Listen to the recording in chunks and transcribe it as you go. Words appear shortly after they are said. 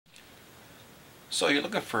So you're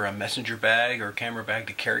looking for a messenger bag or a camera bag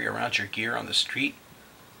to carry around your gear on the street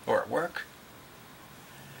or at work?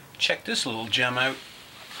 Check this little gem out.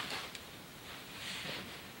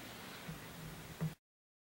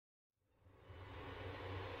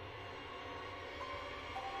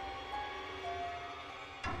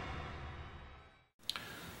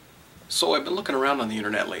 So I've been looking around on the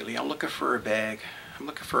internet lately. I'm looking for a bag.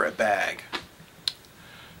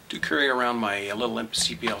 To carry around my little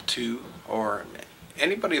CPL2, or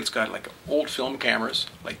anybody that's got like old film cameras,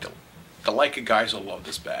 like the Leica guys will love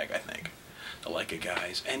this bag, I think. The Leica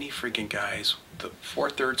guys, any freaking guys, the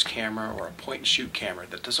 4/3 camera or a point and shoot camera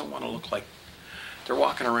that doesn't want to look like they're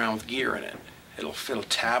walking around with gear in it. It'll fit a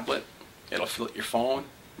tablet, it'll fit your phone,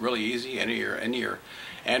 really easy, any of your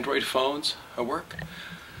Android phones at work.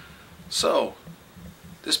 So,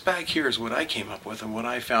 this bag here is what I came up with and what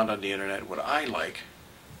I found on the internet, what I like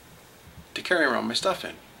to carry around my stuff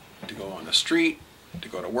in, to go on the street, to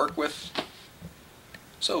go to work with.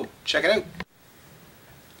 So, check it out.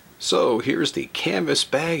 So, here's the canvas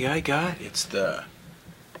bag I got. It's the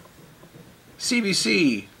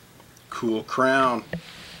CBC Cool Crown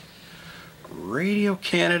Radio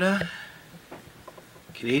Canada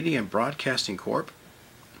Canadian Broadcasting Corp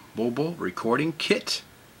Mobile Recording Kit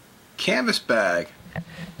canvas bag.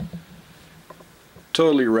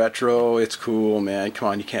 Totally retro. It's cool, man. Come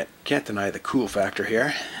on, you can't deny the cool factor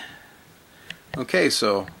here. Okay,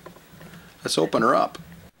 so let's open her up.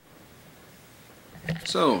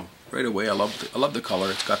 So right away, I love the color.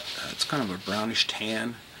 It's kind of a brownish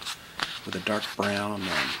tan with a dark brown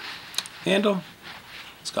handle.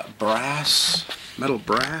 It's got metal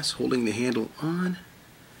brass holding the handle on.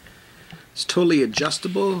 It's totally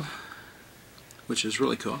adjustable, which is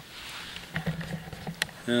really cool.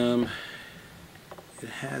 It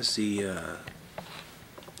has the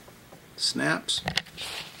snaps.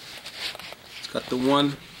 It's got the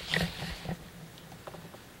one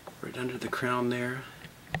right under the crown there.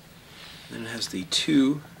 Then it has the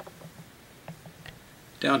two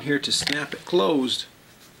down here to snap it closed.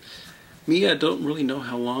 Me, I don't really know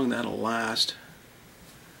how long that'll last,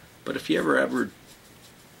 but if you ever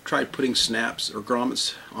tried putting snaps or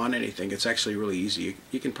grommets on anything, it's actually really easy.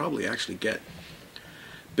 You can probably actually get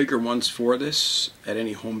bigger ones for this at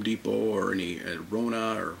any Home Depot or any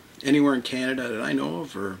Rona or anywhere in Canada that I know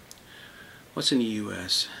of, or what's in the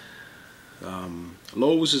US?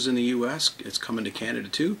 Lowe's is in the US. It's coming to Canada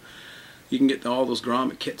too. You can get all those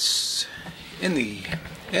grommet kits in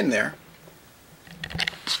there.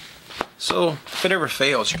 So if it ever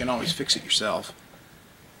fails, you can always fix it yourself.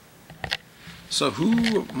 So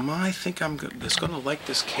who I think that's going to like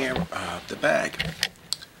this camera, the bag?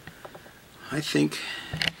 I think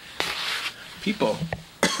people,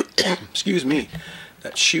 excuse me,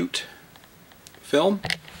 that shoot film,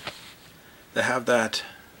 that have that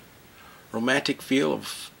romantic feel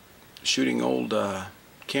of shooting old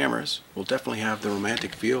cameras, will definitely have the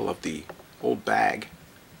romantic feel of the old bag,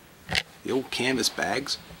 the old canvas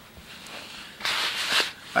bags.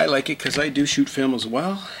 I like it because I do shoot film as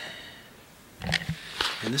well.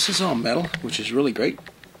 And this is all metal, which is really great.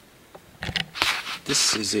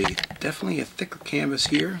 This is definitely a thicker canvas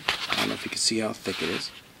here. I don't know if you can see how thick it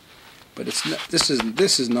is, but it's not,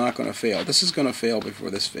 this is not going to fail. This is going to fail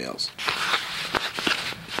before this fails.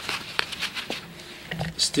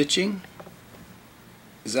 The stitching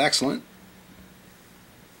is excellent.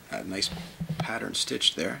 A nice pattern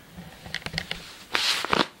stitch there.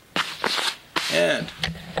 And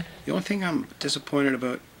the only thing I'm disappointed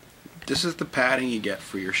about, this is the padding you get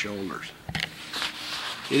for your shoulders.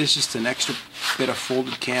 It is just an extra bit of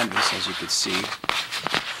folded canvas, as you can see.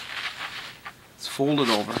 It's folded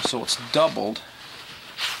over, so it's doubled.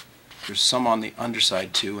 There's some on the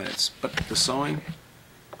underside too, but the sewing,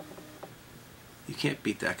 you can't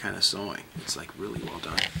beat that kind of sewing. It's like really well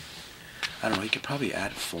done. I don't know, you could probably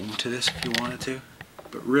add foam to this if you wanted to,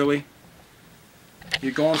 but really,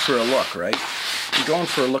 you're going for a look, right? You're going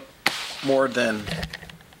for a look more than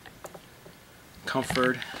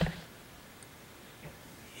comfort.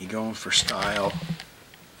 You're going for style.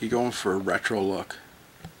 You're going for a retro look.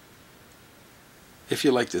 If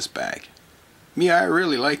you like this bag. Me, I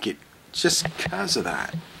really like it just because of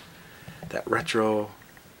that. That retro.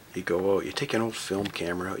 You go out, you take an old film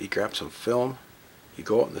camera out, you grab some film, you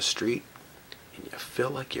go out in the street, and you feel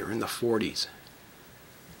like you're in the 40s.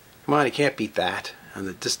 Come on, you can't beat that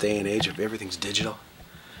on this day and age of everything's digital.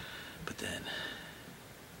 But then,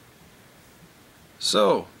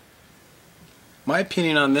 so my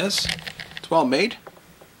opinion on this, it's well made.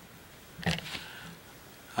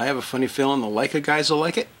 I have a funny feeling the Leica guys will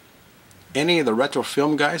like it. Any of the retro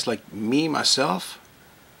film guys like me, myself,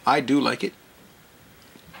 I do like it.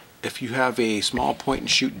 if you have a small point and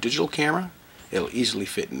shoot digital camera, it'll easily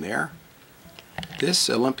fit in there. This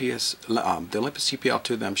the Olympus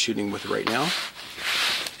CPL2 that I'm shooting with right now,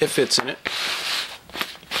 it fits in it.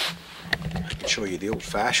 I can show you the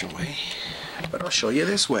old-fashioned way, but I'll show you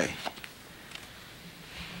this way.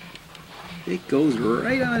 It goes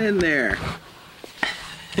right on in there.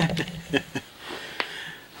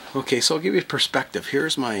 Okay, so I'll give you perspective.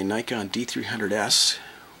 Here's my Nikon D300S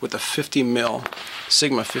with a 50mm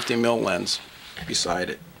Sigma 50mm lens beside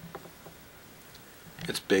it.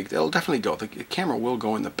 It's big. It'll definitely go. The camera will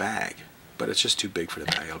go in the bag, but it's just too big for the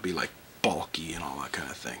bag. It'll be like bulky and all that kind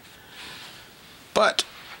of thing. But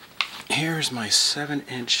here's my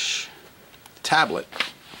 7-inch tablet,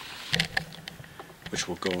 which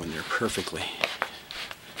will go in there perfectly.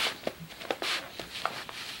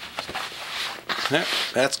 Yep,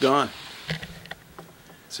 that's gone.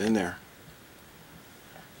 It's in there.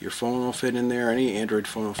 Your phone will fit in there. Any Android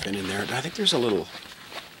phone will fit in there. I think there's a little,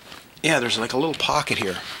 yeah, there's like a little pocket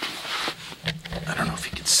here. I don't know if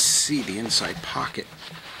you can see the inside pocket.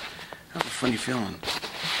 I have a funny feeling.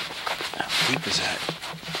 How deep is that?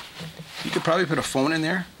 You could probably put a phone in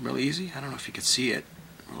there really easy. I don't know if you could see it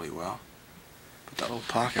really well, but that little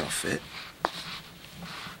pocket will fit.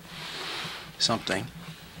 Something.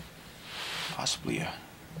 Possibly a,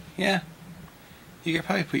 yeah, you could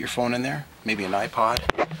probably put your phone in there, maybe an iPod,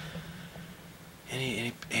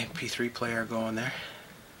 any MP3 player go in there.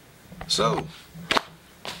 So,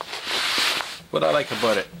 what I like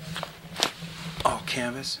about it, all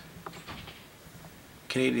canvas,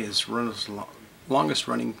 Canadia's longest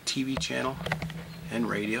running TV channel and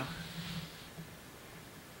radio,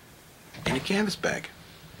 and a canvas bag,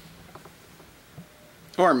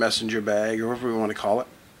 or a messenger bag, or whatever we want to call it.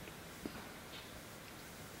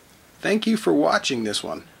 Thank you for watching this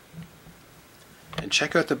one. And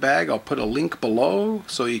check out the bag. I'll put a link below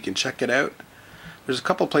so you can check it out. There's a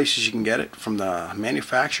couple places you can get it from the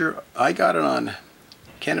manufacturer. I got it on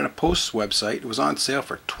Canada Post's website. It was on sale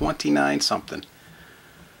for $29 something.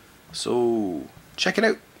 So check it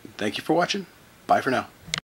out. Thank you for watching. Bye for now.